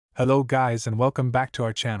Hello guys and welcome back to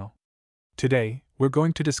our channel. Today, we're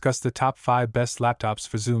going to discuss the top 5 best laptops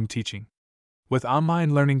for Zoom teaching. With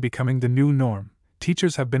online learning becoming the new norm,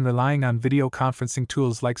 teachers have been relying on video conferencing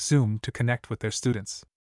tools like Zoom to connect with their students.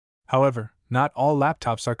 However, not all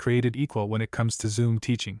laptops are created equal when it comes to Zoom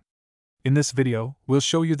teaching. In this video, we'll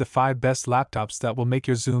show you the 5 best laptops that will make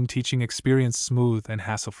your Zoom teaching experience smooth and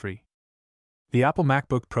hassle-free. The Apple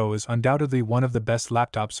Macbook Pro is undoubtedly one of the best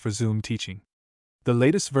laptops for Zoom teaching. The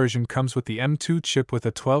latest version comes with the M2 chip with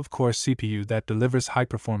a 12-core CPU that delivers high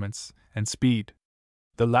performance and speed.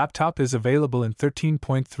 The laptop is available in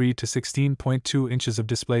 13.3 to 16.2 inches of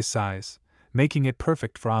display size, making it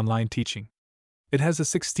perfect for online teaching. It has a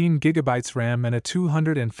 16GB RAM and a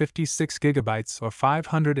 256GB or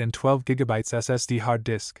 512GB SSD hard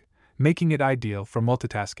disk, making it ideal for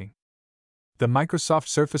multitasking. The Microsoft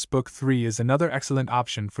Surface Book 3 is another excellent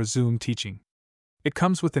option for Zoom teaching. It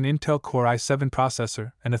comes with an Intel Core i7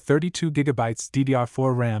 processor and a 32GB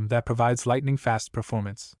DDR4 RAM that provides lightning-fast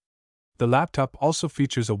performance. The laptop also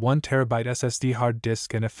features a 1TB SSD hard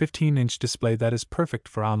disk and a 15-inch display that is perfect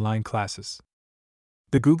for online classes.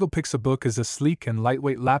 The Google Pixelbook is a sleek and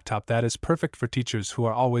lightweight laptop that is perfect for teachers who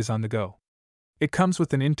are always on the go. It comes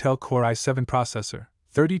with an Intel Core i7 processor,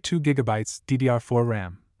 32GB DDR4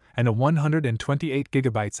 RAM, and a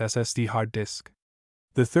 128GB SSD hard disk.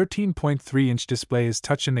 The 13.3-inch display is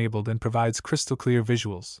touch-enabled and provides crystal-clear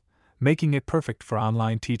visuals, making it perfect for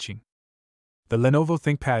online teaching. The Lenovo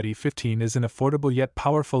ThinkPad E15 is an affordable yet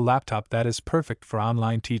powerful laptop that is perfect for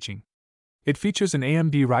online teaching. It features an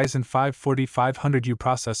AMD Ryzen 5 4500U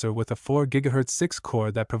processor with a 4 GHz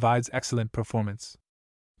 6-core that provides excellent performance.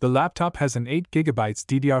 The laptop has an 8GB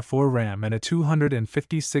DDR4 RAM and a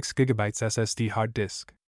 256GB SSD hard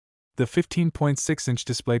disk. The 15.6-inch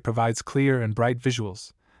display provides clear and bright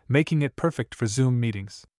visuals, making it perfect for Zoom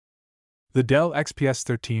meetings. The Dell XPS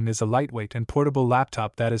 13 is a lightweight and portable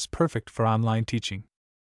laptop that is perfect for online teaching.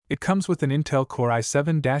 It comes with an Intel Core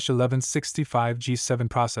i7-1165G7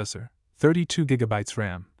 processor, 32GB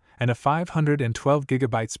RAM, and a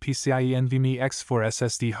 512GB PCIe NVMe X4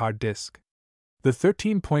 SSD hard disk. The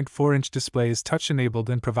 13.4-inch display is touch-enabled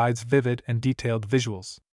and provides vivid and detailed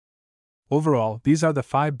visuals. Overall, these are the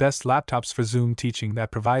 5 best laptops for Zoom teaching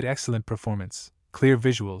that provide excellent performance, clear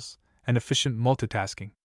visuals, and efficient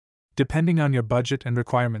multitasking. Depending on your budget and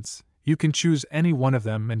requirements, you can choose any one of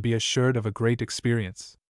them and be assured of a great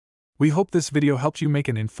experience. We hope this video helped you make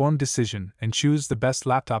an informed decision and choose the best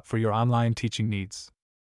laptop for your online teaching needs.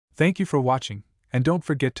 Thank you for watching, and don't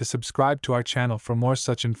forget to subscribe to our channel for more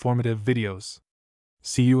such informative videos.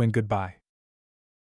 See you and goodbye.